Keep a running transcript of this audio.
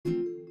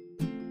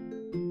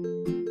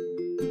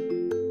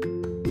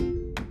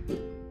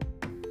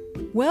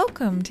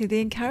Welcome to the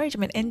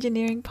Encouragement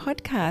Engineering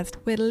Podcast,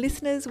 where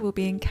listeners will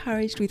be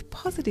encouraged with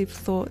positive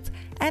thoughts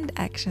and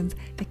actions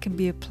that can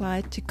be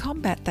applied to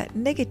combat that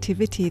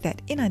negativity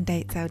that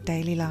inundates our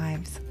daily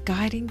lives,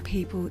 guiding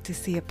people to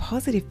see a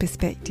positive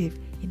perspective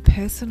in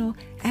personal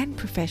and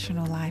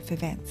professional life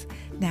events.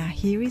 Now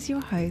here is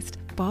your host,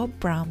 Bob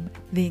Brum,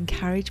 the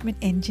Encouragement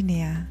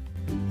Engineer.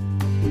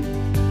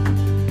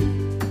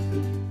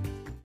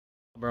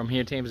 Brum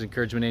here, Tampa's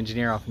Encouragement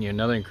Engineer, offering you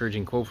another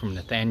encouraging quote from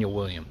Nathaniel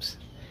Williams.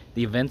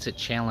 The events that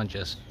challenge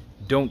us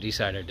don't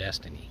decide our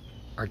destiny.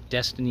 Our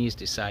destiny is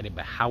decided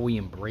by how we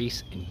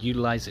embrace and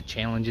utilize the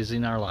challenges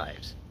in our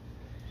lives.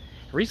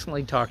 I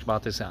recently talked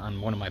about this on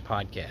one of my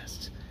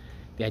podcasts.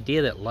 The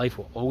idea that life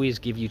will always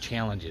give you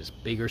challenges,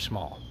 big or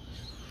small.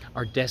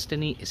 Our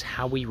destiny is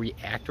how we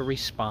react or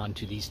respond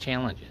to these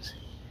challenges.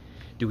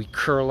 Do we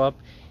curl up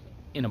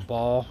in a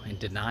ball and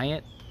deny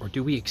it, or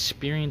do we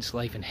experience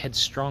life and head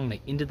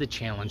strongly into the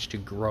challenge to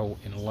grow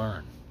and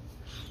learn?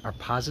 Our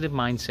positive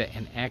mindset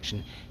and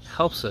action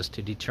helps us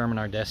to determine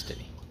our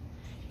destiny.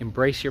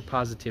 Embrace your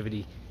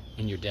positivity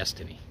and your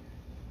destiny.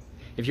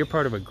 If you're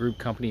part of a group,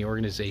 company,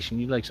 organization,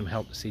 you'd like some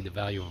help to see the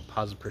value of a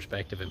positive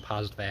perspective and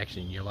positive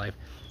action in your life,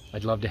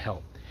 I'd love to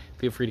help.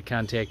 Feel free to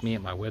contact me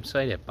at my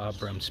website at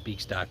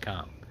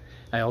bobbrumspeaks.com.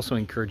 I also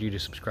encourage you to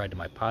subscribe to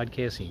my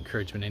podcast, the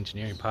Encouragement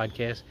Engineering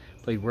Podcast,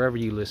 played wherever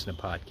you listen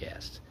to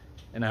podcasts.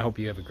 And I hope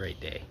you have a great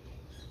day.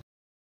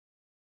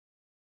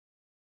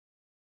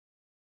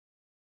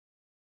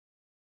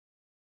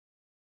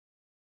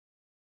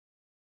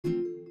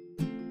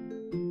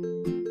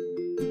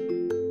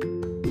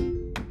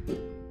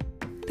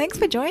 Thanks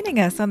for joining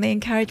us on the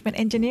Encouragement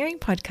Engineering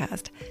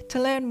Podcast.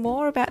 To learn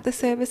more about the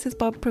services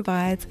Bob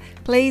provides,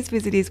 please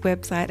visit his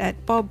website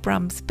at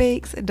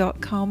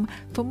bobbrumspeaks.com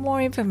for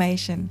more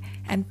information,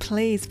 and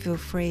please feel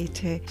free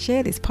to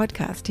share this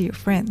podcast to your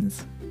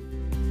friends.